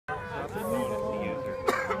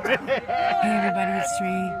Hey everybody,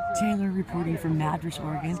 it's Taylor reporting from Madras,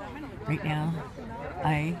 Oregon. Right now,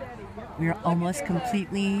 we are almost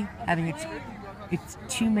completely having it's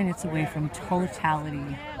 2 minutes away from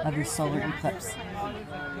totality of the solar eclipse.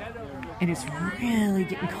 And it's really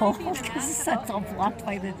getting cold because the sun's all blocked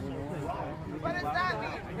by the... What does that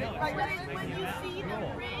mean? Like when you see the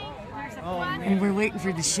ring, there's a planet. And we're waiting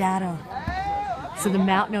for the shadow. So the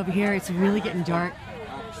mountain over here, it's really getting dark.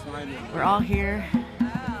 We're all here.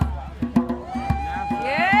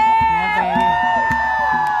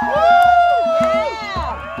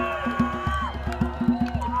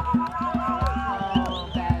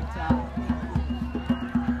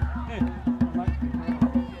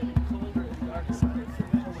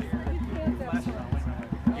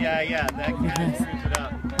 Yeah, that kind of screws it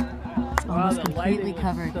up. It's almost completely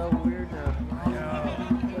covered. So weird now.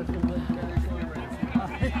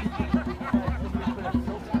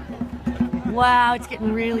 Wow, it's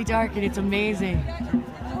getting really dark and it's amazing.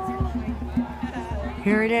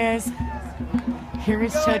 Here it is. Here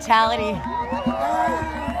is totality. We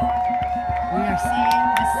are seeing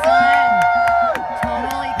the sun.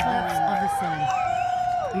 Total eclipse of the sun.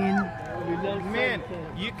 Man,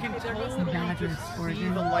 you can totally Madras, just see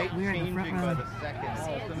Oregon. the light We are in the changing front by row. the second.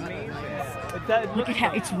 It's amazing. Look at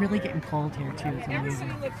how it's really getting cold here too. It's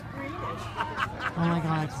amazing. Oh my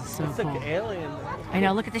God, it's so It's like cold. an alien. I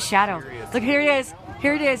know, look at the shadow. Look, here it is.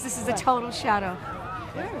 Here it is. This is a total shadow.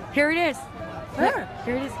 Here it is. Here it is.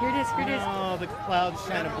 Here it is. Here it is. Oh, the clouds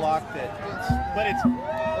kind of blocked it. But it's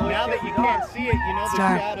now that you can't see it, you know the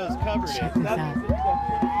Dark. shadows covered Check it. this out.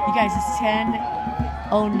 You guys, it's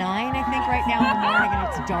 10:09 I think right now in the morning and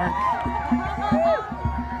it's dark.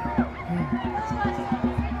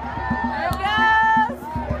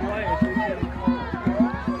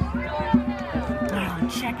 Wow,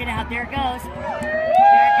 check it out. There it goes.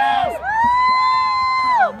 There it goes.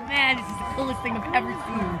 Oh man, this is the coolest thing I've ever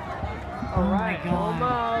seen. Oh my God.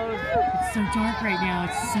 Almost. It's so dark right now.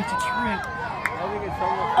 It's such a trip. I think it's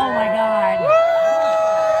almost. Oh my God.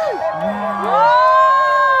 Wow.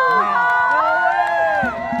 Wow.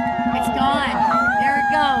 It's gone. There it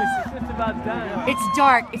goes. It's just about done. It's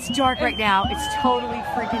dark. It's dark right now. It's totally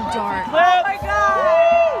freaking dark. Oh my God!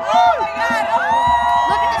 Oh my God!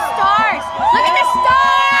 Look at the stars. Look at the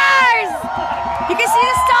stars. You can see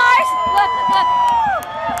the stars. Look, look, look.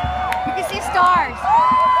 You can see stars.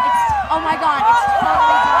 It's, oh my God. It's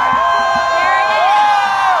totally dark. There it is.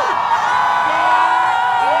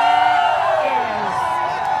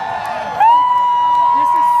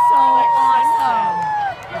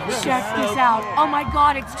 Check this out. Oh my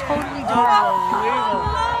God, it's totally dark.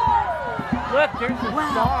 Look, there's a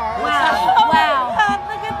star. Wow. Wow.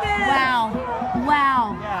 Look at this. Wow. Wow.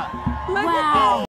 Yeah. Wow.